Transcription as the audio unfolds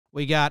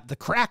We got the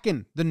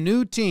Kraken, the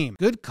new team.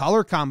 Good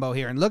color combo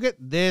here. And look at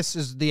this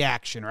is the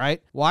action,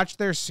 right? Watch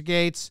their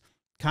skates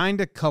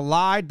kind of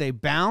collide. They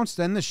bounce.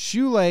 Then the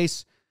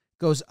shoelace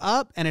goes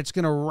up, and it's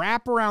going to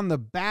wrap around the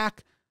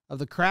back of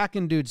the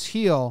Kraken dude's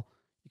heel.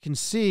 You can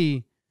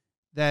see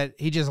that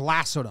he just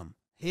lassoed him.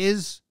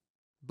 His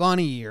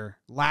bunny ear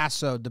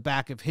lassoed the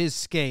back of his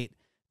skate.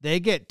 They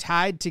get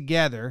tied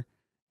together.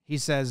 He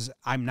says,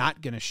 I'm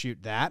not going to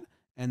shoot that.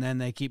 And then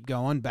they keep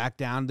going back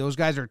down. Those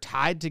guys are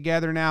tied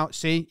together now.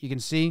 See, you can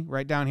see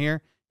right down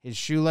here, his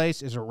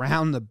shoelace is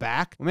around the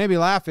back. What made me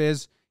laugh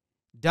is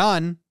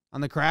Dunn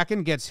on the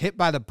Kraken gets hit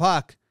by the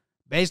puck,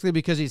 basically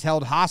because he's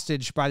held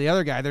hostage by the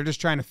other guy. They're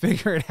just trying to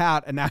figure it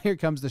out. And now here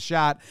comes the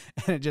shot,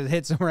 and it just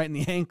hits him right in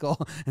the ankle.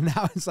 And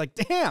now it's like,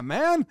 damn,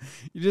 man,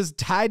 you just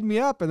tied me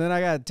up, and then I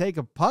got to take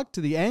a puck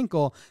to the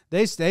ankle.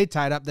 They stay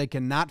tied up. They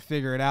cannot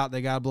figure it out.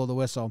 They got to blow the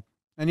whistle.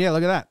 And yeah,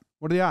 look at that.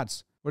 What are the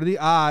odds? What are the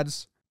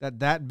odds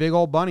that big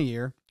old bunny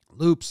ear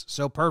loops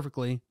so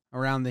perfectly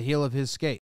around the heel of his skate?